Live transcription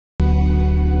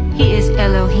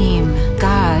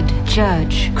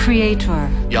Judge, Creator.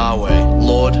 Yahweh,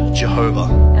 Lord, Jehovah.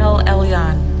 El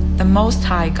Elyon, the Most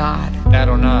High God.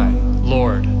 Adonai,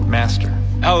 Lord, Master.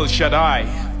 El Shaddai,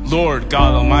 Lord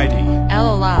God Almighty.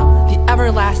 El Olam, the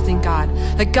everlasting God,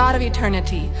 the God of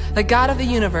eternity, the God of the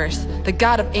universe, the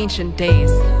God of ancient days.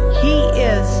 He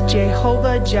is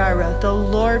Jehovah Jireh, the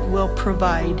Lord will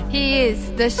provide. He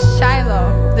is the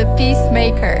Shiloh, the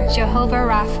peacemaker. Jehovah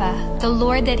Rapha, the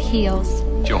Lord that heals.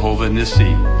 Jehovah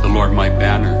Nissi, the Lord my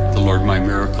banner, the Lord my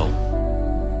miracle.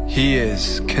 He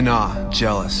is Kana,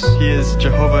 jealous. He is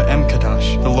Jehovah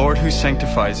Emkadash, the Lord who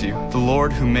sanctifies you, the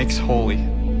Lord who makes holy.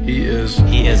 He is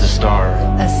a star.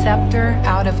 A scepter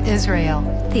out of Israel.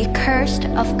 The accursed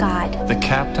of God. The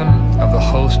captain of the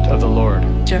host of the Lord.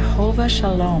 Jehovah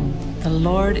Shalom, the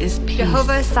Lord is peace.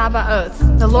 Jehovah Sabaoth,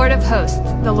 the Lord of hosts,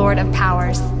 the Lord of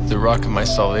powers. The rock of my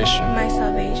salvation. My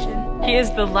salvation. He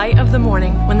is the light of the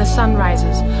morning when the sun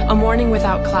rises, a morning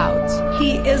without clouds.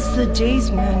 He is the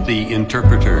daysman. The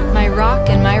interpreter. My rock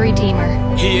and my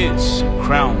redeemer. He is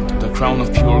crowned, the crown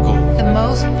of pure gold. The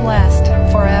most